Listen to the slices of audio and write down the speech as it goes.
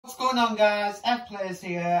going on, guys? Ev Plays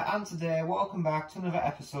here, and today welcome back to another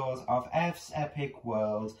episode of Ev's Epic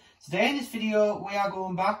World. Today in this video we are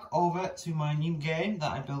going back over to my new game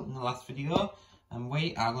that I built in the last video, and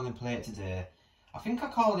we are going to play it today. I think I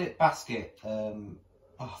called it Basket.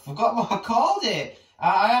 I forgot what I called it.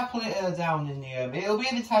 I have put it down in the it'll be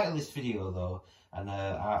in the title of this video though, and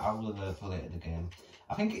I will put it in the game.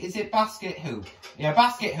 I think, is it Basket Hoop? Yeah,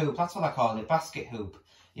 Basket Hoop, that's what I called it, Basket Hoop.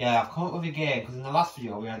 Yeah, I've come up with a game, because in the last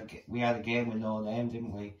video we had a game with no name,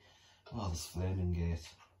 didn't we? Oh, this flaming gate.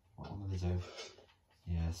 What am I going to do?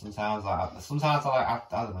 Yeah, sometimes I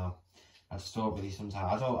don't know. I just don't really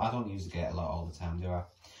sometimes. I don't use the gate a lot all the time, do I?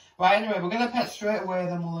 Right, anyway, we're going to pet straight away,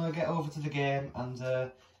 then we'll get over to the game, and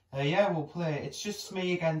yeah, we'll play. It's just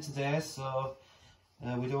me again today, so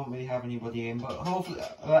we don't really have anybody in, but hopefully,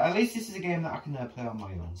 at least this is a game that I can play on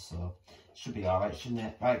my own, so should be alright, shouldn't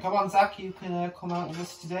it? Right, come on, Zach, you can come out with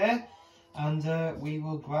us today, and we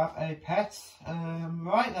will grab a pet.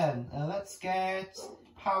 Right then, let's get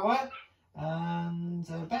Power and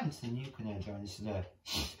Benton, you can join us today.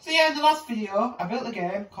 So yeah, in the last video, I built a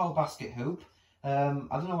game called Basket Hoop. I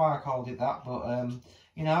don't know why I called it that, but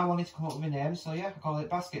you know, I wanted to come up with a name, so yeah, I called it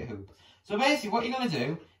Basket Hoop. So basically, what you're going to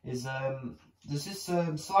do is, there's this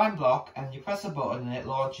slime block, and you press a button and it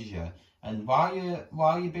launches you. And while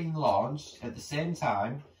you're being launched, at the same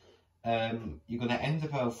time, you're going to end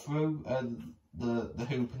up through the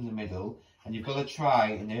hoop in the middle, and you've got to try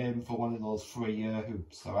and aim for one of those 3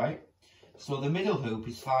 hoops, alright? So the middle hoop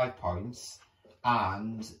is 5 points,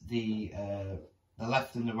 and the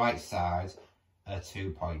left and the right side are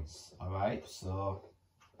 2 points, alright? So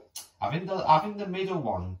I think the middle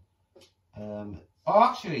one, oh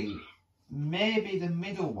actually, maybe the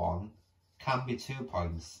middle one can be 2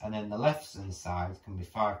 points, and then the left hand side can be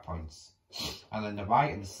 5 points, and then the right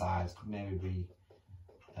hand side could maybe be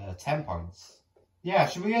 10 points. Yeah,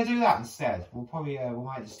 should we do that instead? We'll probably we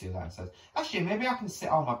might just do that instead. Actually, maybe I can sit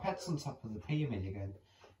all my pets on top of the pyramid again.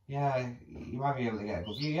 Yeah, you might be able to get a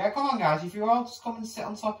good view. Yeah, come on, guys, if you all just come and sit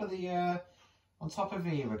on top of the here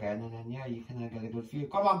again, and then yeah, you can get a good view.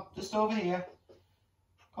 Come on, just over here.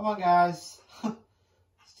 Come on, guys.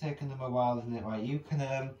 It's taken them a while, isn't it? Right, you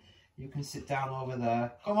can sit down over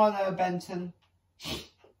there. Come on, Benton.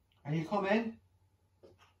 Are you coming?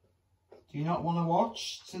 Do you not want to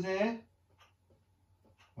watch today?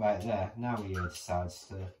 Right there. Now he decides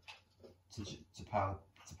to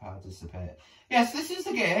participate. Yes, this is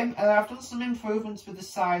the game. I've done some improvements with the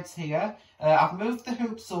sides here. I've moved the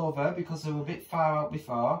hoops over because they were a bit far out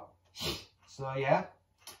before. So yeah.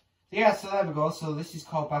 Yeah, so there we go. So this is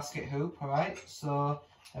called Basket Hoop, alright? So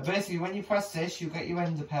basically, when you press this, you get your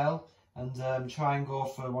ender pearl and try and go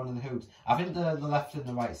for one of the hoops. I think the left and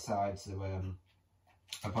the right sides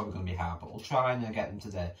are probably going to be hard, but we'll try and get them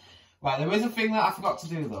today. Right, there is a thing that I forgot to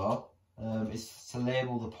do though, is to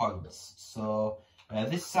label the points. So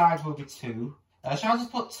this side will be 2. Shall I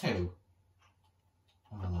just put 2?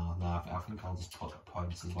 Oh no, I think I'll just put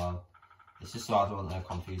points as well. It's just so I don't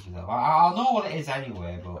confuse myself. I'll know what it is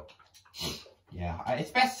anyway, but yeah,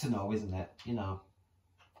 it's best to know, isn't it? You know.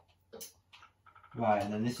 Right,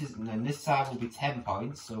 and then this side will be 10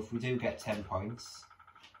 points. So if we do get 10 points,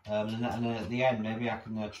 and then at the end maybe I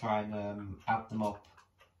can try and add them up.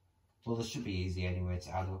 Well, this should be easy anyway to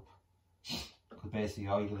add up, because basically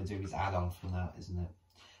all you're going to do is add on from that, isn't it?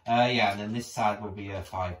 Yeah, and then this side will be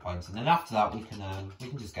 5 points, and then after that we can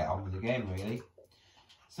just get on with the game really.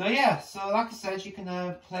 So yeah, so like I said, you can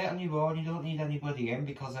play it on your own. You don't need anybody in,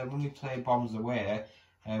 because when we played Bombs Away,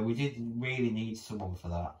 we did really need someone for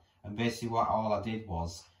that. And basically all I did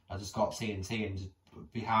was, I just got TNT and just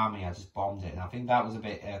behind me I just bombed it. And I think that was a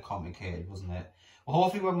bit complicated, wasn't it? Well,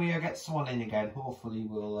 hopefully when we get someone in again, hopefully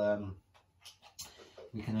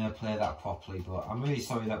we can play that properly. But I'm really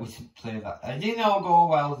sorry that we didn't play that. It didn't all go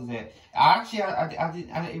well, did it? Actually,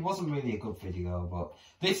 it wasn't really a good video, but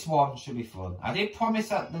this one should be fun. I did promise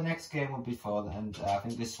that the next game would be fun, and I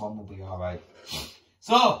think this one will be alright.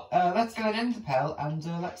 So, let's get an ender pearl, and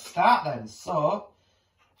let's start then. So,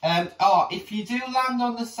 oh, if you do land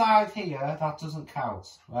on the side here, that doesn't count,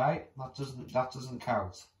 right? That doesn't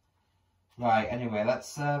count. Right, anyway,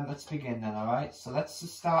 let's begin then, alright? So let's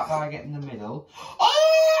just start by getting the middle. Oh!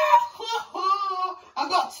 I've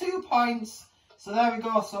got 2 points. So there we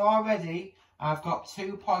go. So already I've got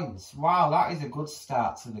 2 points. Wow, that is a good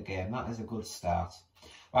start to the game. That is a good start.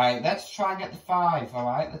 Right, let's try and get the 5,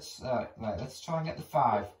 alright? Let's try and get the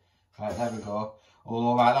 5. Right, there we go.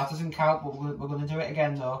 All right, that doesn't count, but we're going to do it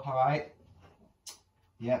again though, alright?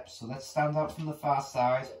 Yep, so let's stand out from the far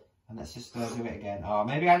side. And let's just do it again. Oh,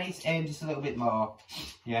 maybe I need to aim just a little bit more.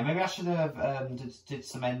 Yeah, maybe I should have did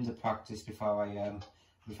some ender practice before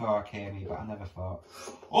before I came here, but I never thought.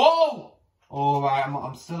 Oh! Oh, right,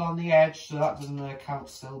 I'm still on the edge, so that doesn't count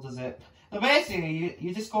still, does it? No, basically,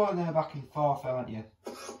 you're just going there back and forth, aren't you?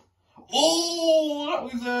 Oh, that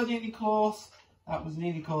was nearly close. That was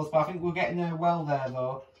nearly close, but I think we're getting well there,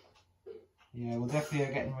 though. Yeah, we're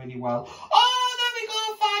definitely getting really well. Oh, there we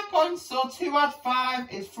go, 5 points. So 2 add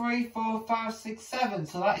 5 is 3, 4, 5, 6, 7.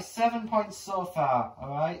 So that is 7 points so far.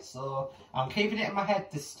 Alright, so I'm keeping it in my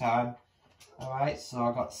head this time. Alright, so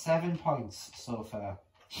I got 7 points so far.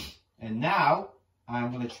 And now,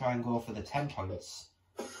 I'm going to try and go for the 10 points.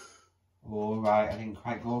 Alright, I didn't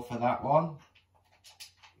quite go for that one.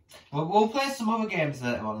 But we'll play some other games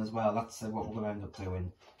later on as well. That's what we're going to end up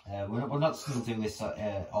doing. We're not just going to do this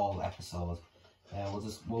all episode.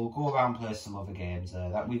 We'll go around and play some other games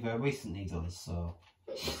that we've recently done. So,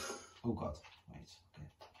 oh god, right,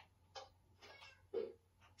 okay,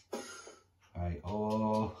 right.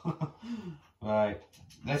 Oh, right.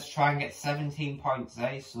 Let's try and get 17 points,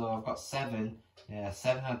 eh? So I've got 7. Yeah,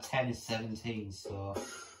 7 out of 10 is 17. So I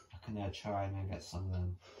can try and get some of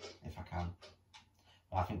them if I can.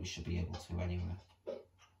 But I think we should be able to anyway.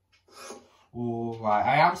 Oh, right.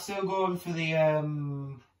 I am still going for the,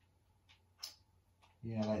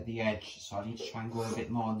 yeah, like the edge. So I need to try and go a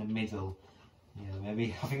bit more in the middle. Yeah,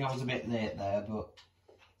 maybe, I think I was a bit late there, but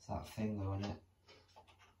it's that thing though, isn't it?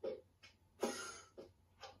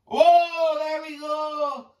 Oh, there we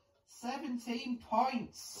go! 17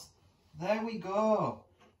 points. There we go.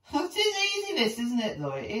 It is easy this, isn't it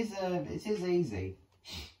though? It is easy.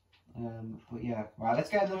 But yeah, right, let's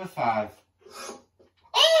get another 5.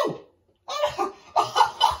 Oh!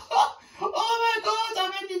 Oh my god,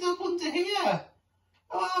 I've ended up under here.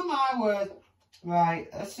 Oh my word. Right,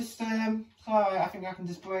 let's just, sorry, I think I can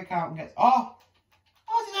just break out and get, oh,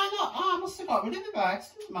 did I not? Oh, I must have got rid of it by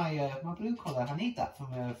accident, my blue colour. I need that for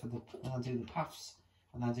the, when I do the paths,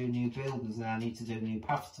 when I do new buildings, and I need to do new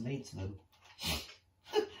paths to lead to them.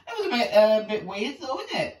 That was a bit weird though,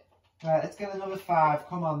 isn't it? Right, let's get another 5.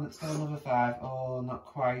 Come on, let's get another 5. Oh, not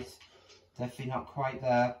quite. Definitely not quite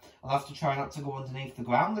there. I'll have to try not to go underneath the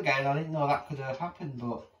ground again. I didn't know that could have happened,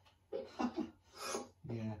 but...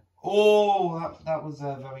 yeah. Oh, that was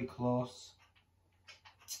very close.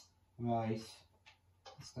 Right.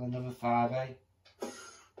 Let's get another 5, eh?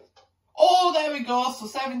 Oh, there we go. So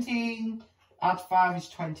 17 add 5 is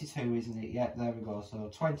 22, isn't it? Yeah, there we go. So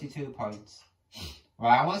 22 points.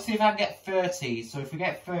 Right, I want to see if I can get 30. So if we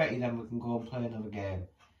get 30, then we can go and play another game.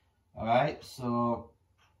 Alright, so...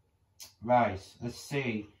 Right, let's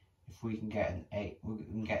see if we can get an 8. We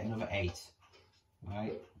can get another 8.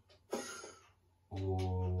 Right.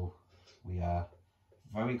 Oh, we are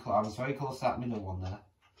very close. I was very close to that middle one there.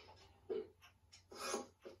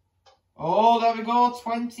 Oh, there we go.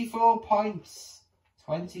 24 points.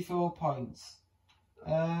 24 points.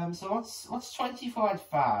 So what's 24 add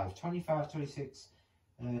 5? 25, 26,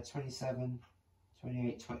 27,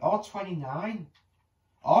 28, 20. Oh, 29.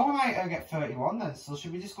 Oh, we might get 31 then, so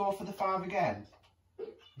should we just go for the 5 again?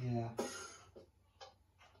 Yeah.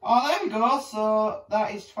 Oh, there we go, so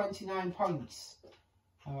that is 29 points.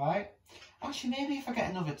 Alright. Actually, maybe if I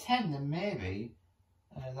get another 10, then maybe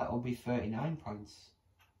that will be 39 points.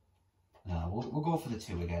 No, we'll go for the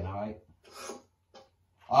 2 again, alright?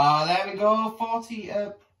 Oh, there we go,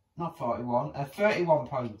 31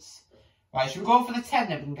 points. Right, should we go for the 10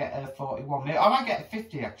 then we can get 41? Maybe, I might get a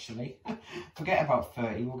 50 actually. Forget about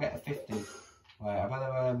 30, we'll get a 50. Right, I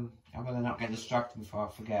better not get distracted before I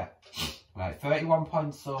forget. Right, 31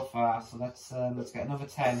 points so far, so let's get another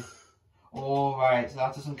 10. All right, so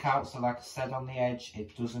that doesn't count, so like I said on the edge,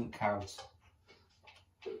 it doesn't count.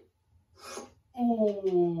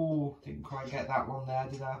 Oh, didn't quite get that one there,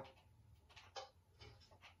 did I?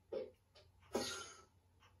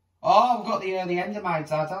 Oh, we've got the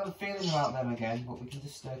endermites. I don't have a feeling about them again, but we can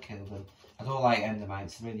just kill them. I don't like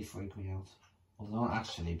endermites; they really freak me out. Well, they don't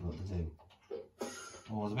actually, but they do.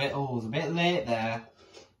 Oh, it was a bit late there.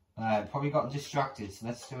 Probably got distracted, so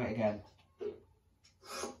let's do it again.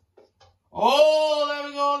 Oh, there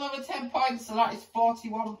we go, another 10 points, so that is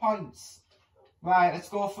 41 points. Right, let's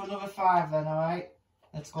go for another 5 then, alright?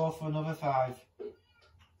 Let's go for another 5.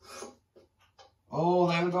 Oh,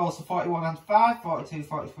 there we go. So 41 and 5, 42,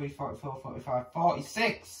 43, 44, 45,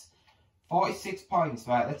 46. 46 points.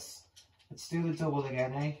 Right, let's do the double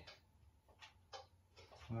again, eh?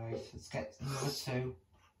 Right, let's get another 2.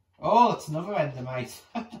 Oh, that's another endermite.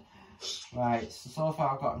 Right, so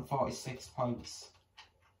far I've gotten 46 points.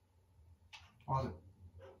 Was it?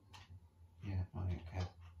 Yeah, right, okay.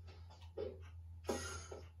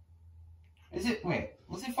 Is it, wait,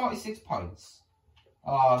 was it 46 points?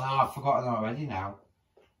 Oh no, I've forgotten already now.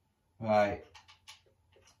 Right.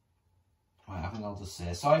 And I'll just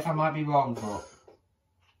say, sorry if I might be wrong, but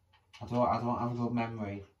I don't have a good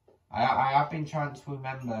memory. I have been trying to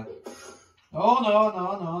remember. Oh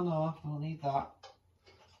no, don't need that.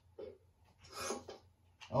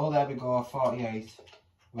 Oh, there we go, 48.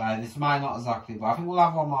 Right, this might not exactly, but I think we'll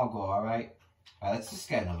have one more go, alright? Right, let's just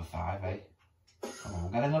get another 5, eh? Come on,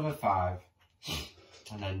 we'll get another 5.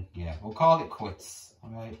 And then, yeah, we'll call it quits,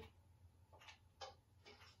 alright?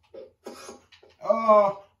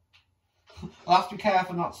 Oh! I'll have to be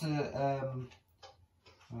careful not to,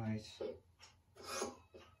 right.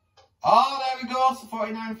 Oh, there we go, so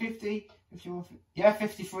 49, 50, 51, 50, yeah,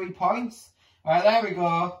 53 points. Right, there we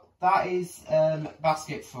go. That is,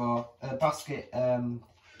 basket throw,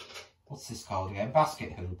 what's this called again?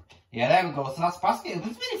 Basket hoop. Yeah, there we go. So that's basket hoop.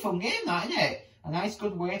 It's a really fun game, that, isn't it? A nice,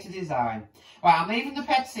 good way to design. Right, I'm leaving the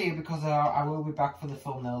pets here because I will be back for the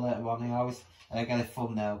thumbnail later on. I always get a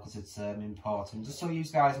thumbnail because it's important. Just so you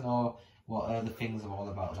guys know what the things are all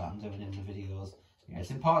about that I'm doing in the videos. Yeah,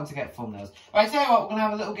 it's important to get thumbnails. Right, tell you what, we're going to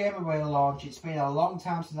have a little game of wheel launch. It's been a long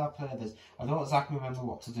time since I've played this. I don't exactly remember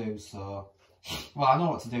what to do, so... Well, I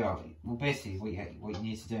know what to do. Well, basically, what you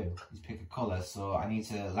need to do is pick a colour. So I need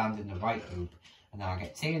to land in the right group. And now I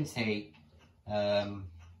get TNT. And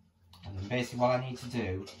then basically what I need to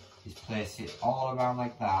do is place it all around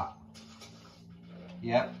like that.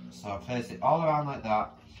 Yep, so I place it all around like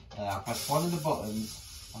that. I press one of the buttons.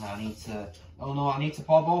 And I need to... Oh no, I need to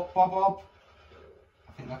bob up.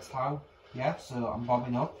 I think that's how. Yeah, so I'm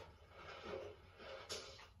bobbing up.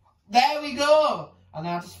 There we go! And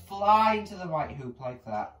then I just fly into the right hoop like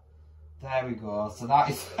that. There we go. So that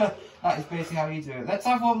is that is basically how you do it. Let's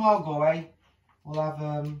have one more go, eh? We'll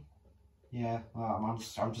have yeah. Well,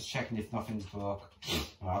 I'm just checking if nothing's broke.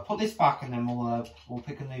 Right, I'll put this back and then we'll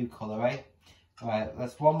pick a new colour, eh? Right,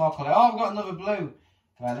 let's one more colour. Oh, we've got another blue.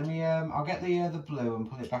 Right, let me I'll get the blue and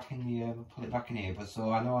put it back in the here. But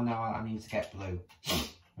so I know now I need to get blue.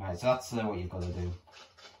 Right, so that's what you've got to do.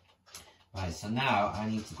 Right, so now I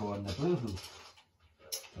need to go in the blue hoop.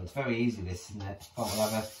 So it's very easy, this, isn't it? Thought we'll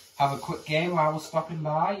have a quick game while we're stopping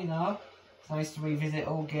by, you know. It's nice to revisit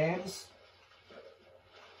old games.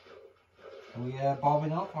 Are we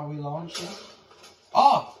bobbing up? Are we launching?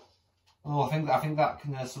 Oh! Oh, I think that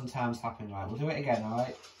can sometimes happen. Right, we'll do it again,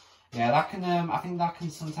 alright? Yeah, that can I think that can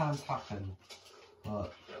sometimes happen.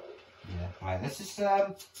 But yeah, right, let's just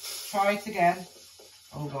try it again.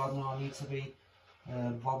 Oh god, no, I need to be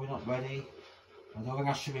bobbing up ready. I don't think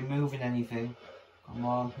I should be moving anything. Come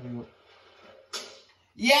on, hurry up.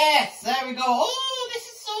 Yes! There we go! Oh, this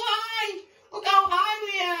is so high! Look how high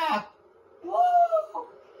we are! Woo!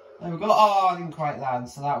 There we go. Oh, I didn't quite land,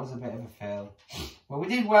 so that was a bit of a fail. But we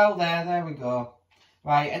did well there. There we go.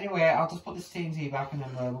 Right, anyway, I'll just put this TNT back and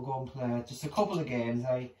then we'll go and play just a couple of games,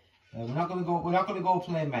 eh? We're not gonna go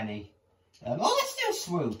play many. Oh, let's do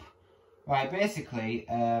swoop. Right, basically,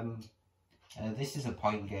 this is a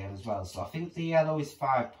point game as well. So I think the yellow is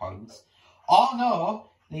 5 points. Oh no,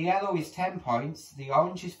 the yellow is 10 points, the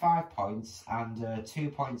orange is 5 points, and 2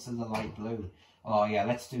 points of the light blue. Oh yeah,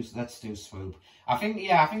 let's do swoop. I think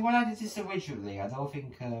when I did this originally, I don't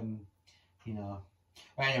think you know.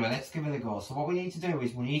 But anyway, let's give it a go. So what we need to do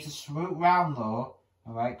is we need to swoop round though,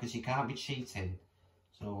 alright, because you can't be cheating.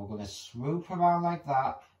 So we're gonna swoop around like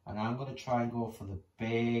that, and I'm gonna try and go for the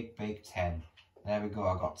big 10. There we go,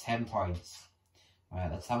 I got 10 points.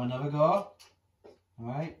 Alright, let's have another go.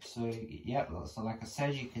 Alright, so yeah, so like I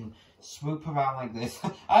said, you can swoop around like this.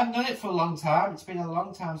 I haven't done it for a long time. It's been a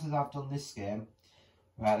long time since I've done this game.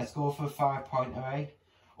 Right, let's go for a 5-pointer, eh?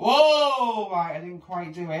 Whoa! Right, I didn't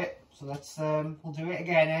quite do it. So let's we'll do it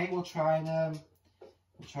again, eh? We'll try and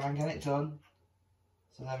get it done.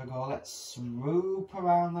 So there we go. Let's swoop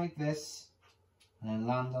around like this, and then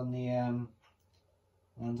land on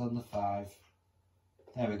the 5.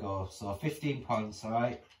 There we go. So 15 points. All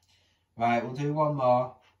right. Right, we'll do one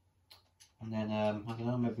more, and then I don't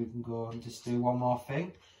know, maybe we can go and just do one more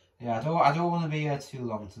thing. Yeah, I don't want to be here too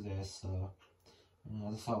long today, so you know,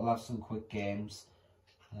 I just thought we'll have some quick games,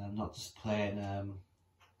 not just playing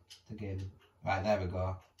the game. Right, there we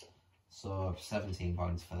go. So 17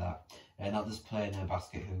 points for that. Not just playing a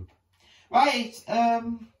basket hoop. Right,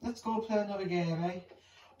 let's go play another game, eh?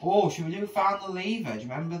 Oh, should we do Find the Lever? Do you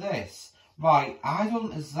remember this? Right, I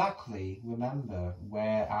don't exactly remember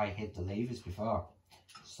where I hid the levers before.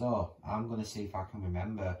 So, I'm going to see if I can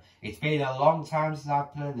remember. It's been a long time since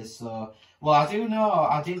I've played this, so... Well, I do know,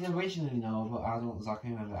 I did originally know, but I don't exactly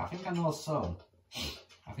remember. I think I know some.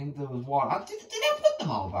 I think there was one. Did I put them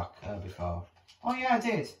all back before? Oh yeah, I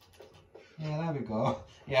did. Yeah, there we go.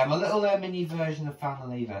 Yeah, my little mini version of Find the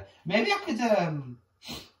Lever. Maybe I could,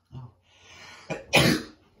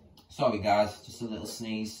 Sorry guys, just a little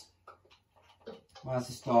sneeze. Where's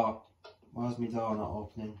this door? Where's my door not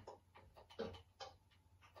opening?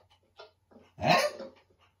 Eh?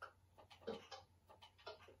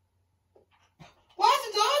 Why is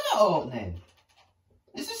the door not opening?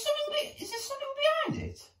 Is there something behind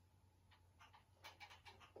it?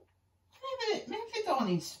 Maybe the door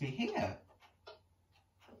needs to be here.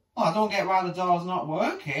 Oh, I don't get why the door's not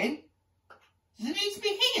working. Does it need to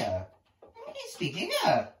be here? It needs to be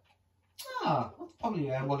here. Ah, that's probably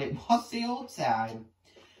what it was the whole time.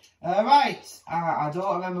 Right, I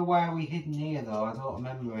don't remember where we hid in here though. I don't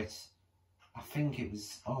remember it. I think it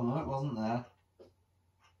was... Oh no, it wasn't there.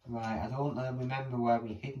 Right, I don't remember where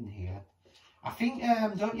we hid in here. I think,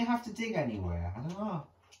 don't you have to dig anywhere? I don't know.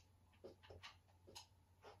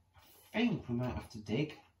 I think we might have to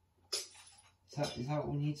dig. Is that what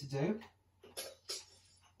we need to do?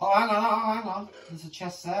 Oh, hang on. There's a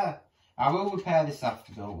chest there. I will repair this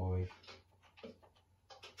after, don't worry.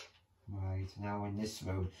 Right, now we're in this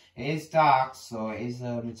room. It is dark, so it is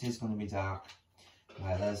going to be dark.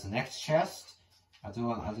 Right, there's the next chest. I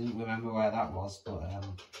didn't remember where that was, but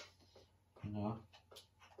you know.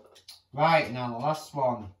 Right, now the last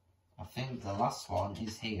one. I think the last one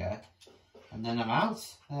is here. And then I'm out.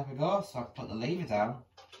 There we go. So I can put the lever down.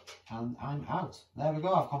 And I'm out. There we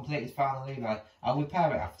go. I've completed final lever. I'll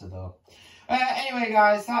repair it after though. Anyway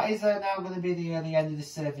guys, that is now going to be the end of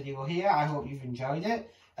this video here. I hope you've enjoyed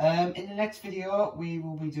it. In the next video, we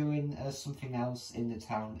will be doing something else in the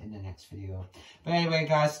town in the next video. But anyway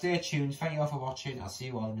guys, stay tuned. Thank you all for watching. I'll see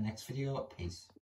you all in the next video. Peace.